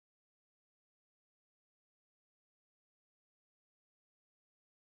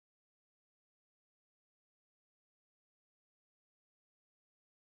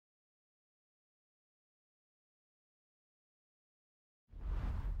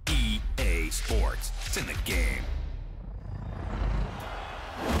EA Sports. It's in the game.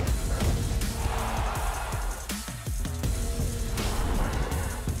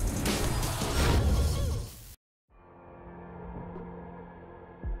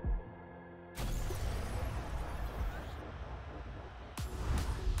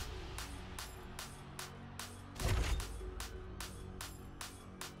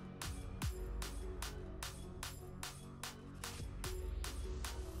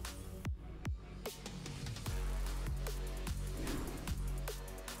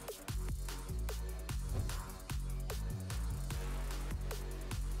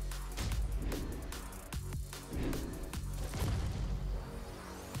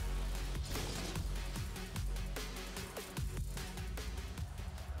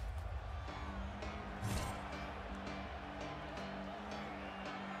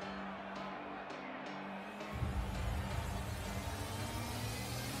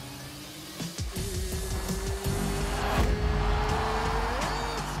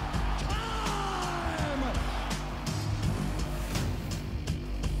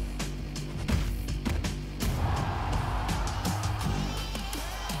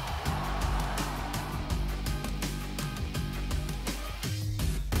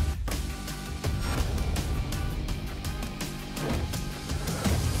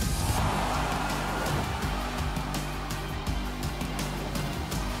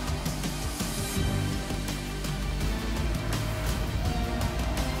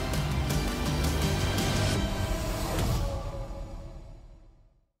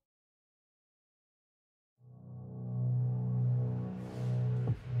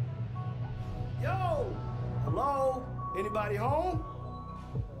 Yo! Hello? Anybody home?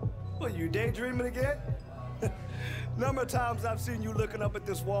 What, you daydreaming again? Number of times I've seen you looking up at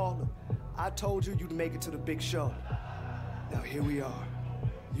this wall. I told you you'd make it to the big show. Now here we are.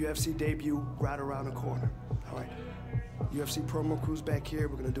 UFC debut right around the corner. All right. UFC promo crew's back here.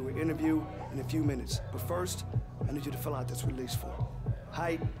 We're gonna do an interview in a few minutes. But first, I need you to fill out this release form.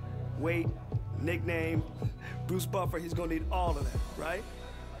 Height, weight, nickname. Bruce Buffer, he's gonna need all of that, right?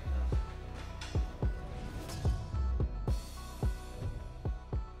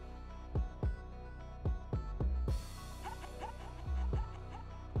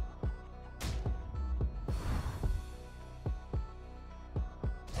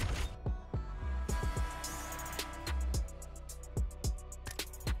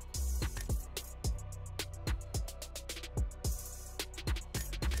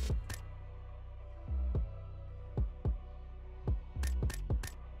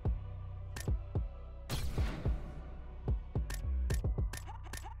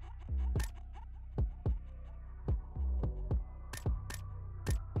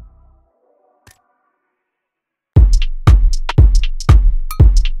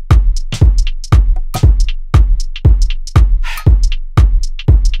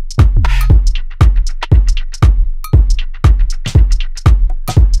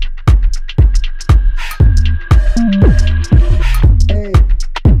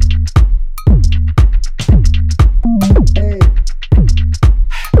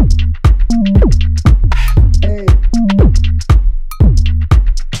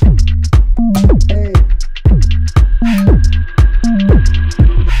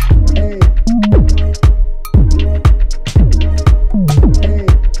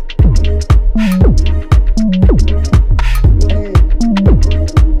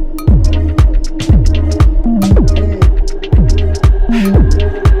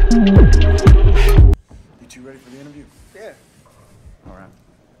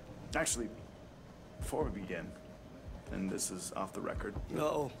 Actually, before we begin, and this is off the record.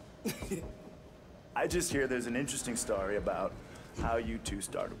 Uh-oh. I just hear there's an interesting story about how you two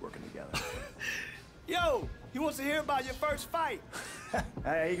started working together. Yo, he wants to hear about your first fight.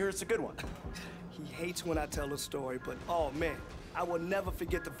 I hear it's a good one. He hates when I tell the story, but oh man, I will never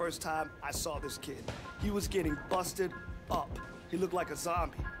forget the first time I saw this kid. He was getting busted up. He looked like a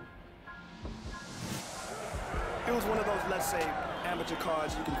zombie. It was one of those, let's say, amateur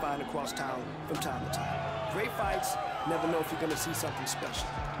cards you can find across town from time to time. Great fights, never know if you're gonna see something special.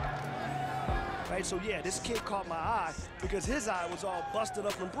 Right, so yeah, this kid caught my eye because his eye was all busted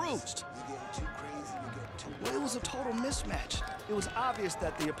up and bruised. You're getting too crazy, you get too... Well, it was a total mismatch. It was obvious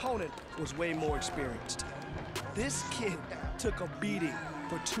that the opponent was way more experienced. This kid took a beating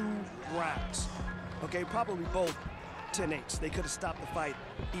for 2 rounds. Okay, probably both 10-8s. They could have stopped the fight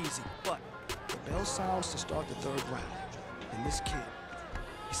easy, but the bell sounds to start the 3rd round. And this kid,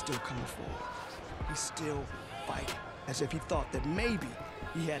 he's still coming forward. He's still fighting, as if he thought that maybe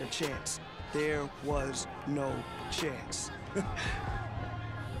he had a chance. There was no chance.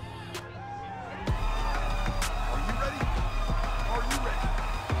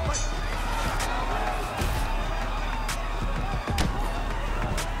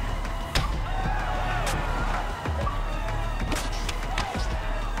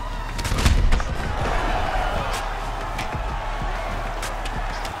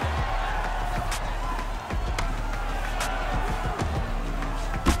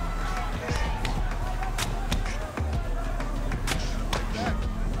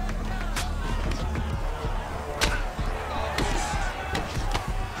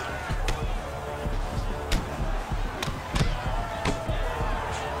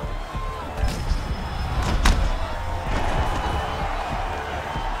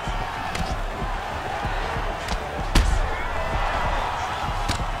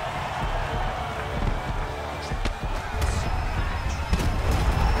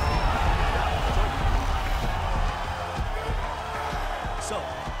 So,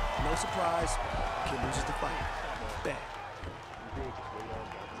 no surprise, kid loses the fight. Bang.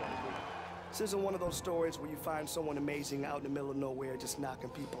 This isn't one of those stories where you find someone amazing out in the middle of nowhere just knocking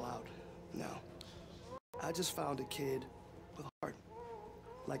people out. No. I just found a kid with heart,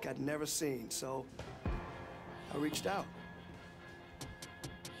 like I'd never seen, so I reached out.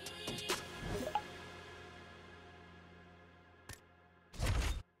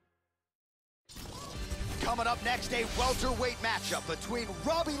 Coming up next, a welterweight matchup between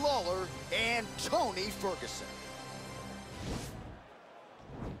Robbie Lawler and Tony Ferguson.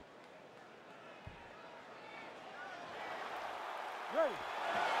 Ready.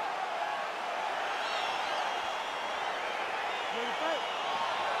 Ready to fight.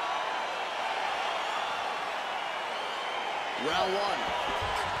 Round one.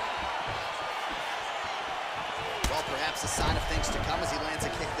 Well, perhaps a sign of things to come as he lands a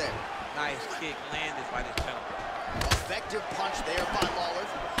kick there. Nice kick landed by this gentleman. Effective punch there by Lawler.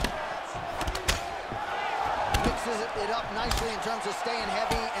 Mixes it up nicely in terms of staying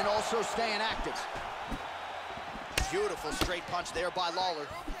heavy and also staying active. Beautiful straight punch there by Lawler.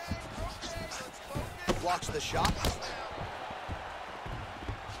 Blocks the shot.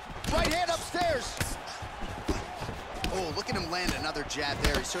 Right hand upstairs. Oh, look at him land another jab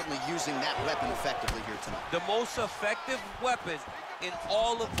there. He's certainly using that weapon effectively here tonight. The most effective weapon in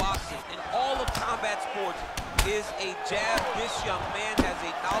all of boxing, in all of combat sports, is a jab. This young man has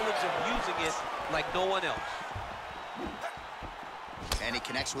a knowledge of using it like no one else. And he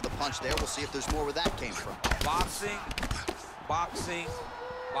connects with a punch there. We'll see if there's more where that came from. Boxing, boxing,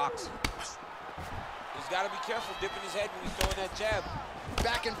 boxing. He's got to be careful dipping his head when he's throwing that jab.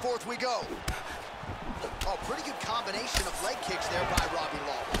 Back and forth we go. Oh, pretty good combination of leg kicks there by Robbie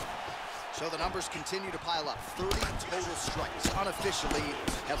Lawler. So the numbers continue to pile up. 30 total strikes unofficially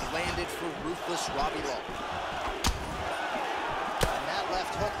have landed for ruthless Robbie Lawler. And that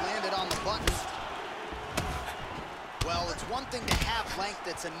left hook landed on the button. Well, it's one thing to have length,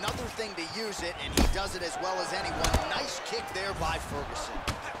 it's another thing to use it, and he does it as well as anyone. Nice kick there by Ferguson.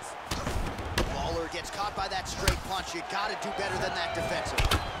 Lawler gets caught by that straight punch. You gotta do better than that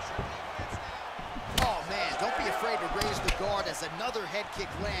defensively. Oh, man, don't be afraid to raise the guard as another head kick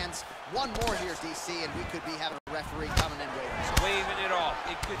lands. One more here, DC, and we could be having a referee coming in Waving it off.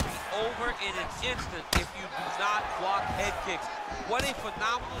 It could be over in an instant if you do not block head kicks. What a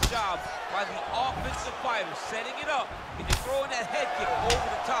phenomenal job by the offensive fighter, setting it up, and you're throwing that head kick over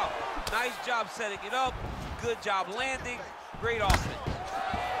the top. Nice job setting it up. Good job landing. Great offense.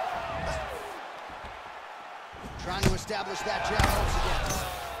 Trying to establish that jab once again.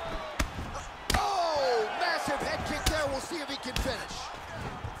 Oh, massive head kick there. We'll see if he can finish.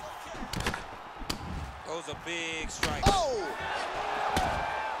 Those are big strikes. Oh!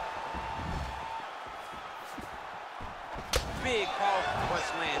 Big, powerful punch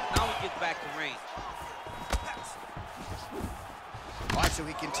land. Now we get back to range. All right, so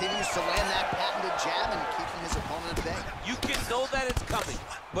he continues to land that patented jab and keeping his opponent at bay. You can know that it's coming,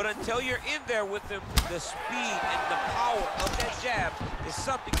 but until you're in there with him, the speed and the power of that jab is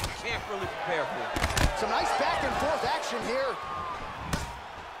something you can't really prepare for. Some nice back and forth action here.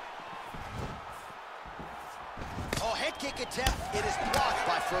 Oh, head kick attempt. It is blocked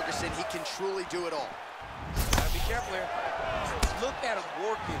by Ferguson. He can truly do it all. Gotta be careful here. Look at him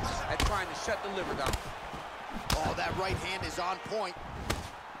working at trying to shut the liver down. Oh, that right hand is on point.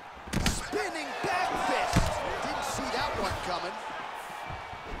 Spinning back fist. Didn't see that one coming.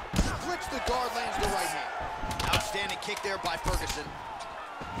 Splits the guard, lands the right hand. Outstanding kick there by Ferguson.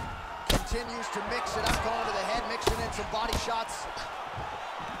 Continues to mix it up, going to the head, mixing in some body shots.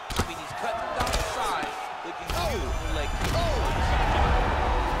 I mean, he's cutting down the side with these beautiful leg kicks.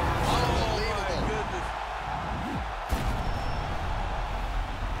 Unbelievable. My goodness.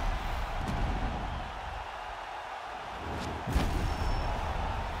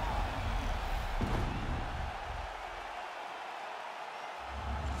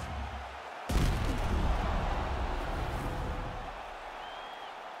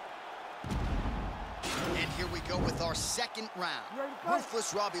 Here we go with our second round.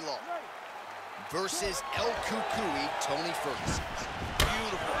 Ruthless Robbie Lawler versus El Cucuy, Tony Ferguson.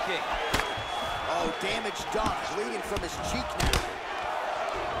 Beautiful kick. Oh, damage done. Bleeding from his cheek now.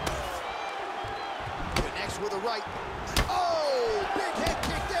 Connects with a right. Oh, big head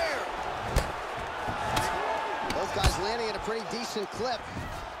kick there. Both guys landing at a pretty decent clip.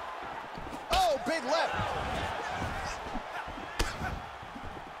 Oh, big left.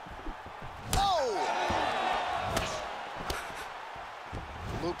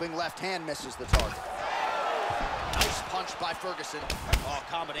 Looping left hand misses the target. Nice punch by Ferguson. Oh,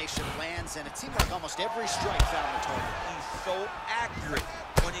 combination lands, and it seemed like almost every strike found the target. He's so accurate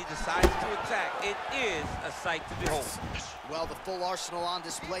when he decides to attack. It is a sight to behold. Well, the full arsenal on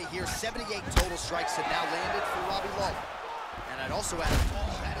display here. 78 total strikes have now landed for Robbie Lawler. And I'd also add,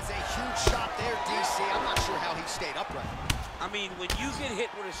 that is a huge shot there, DC. I'm not sure how he stayed upright. I mean, when you get hit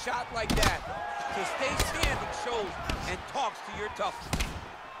with a shot like that, to stay standing shows and talks to your toughness.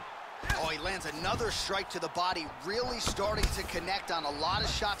 Oh, he lands another strike to the body, really starting to connect on a lot of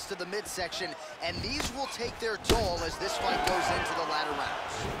shots to the midsection, and these will take their toll as this fight goes into the latter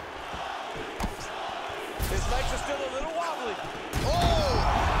rounds. His legs are still a little wobbly. Oh!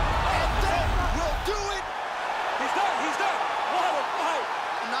 And that will do it! He's done, he's done! What a fight!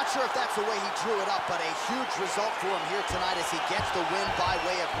 I'm not sure if that's the way he drew it up, but a huge result for him here tonight as he gets the win by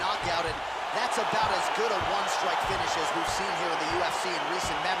way of knockout, and that's about as good a one-strike finish as we've seen here in the UFC in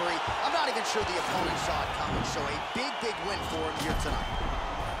recent memory. I'm not even sure the opponent saw it coming, so a big, big win for him here tonight.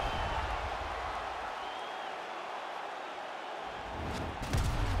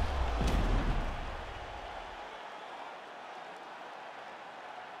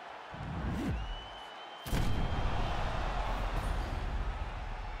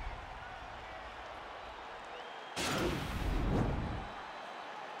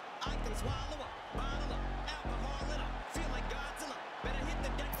 I can swallow.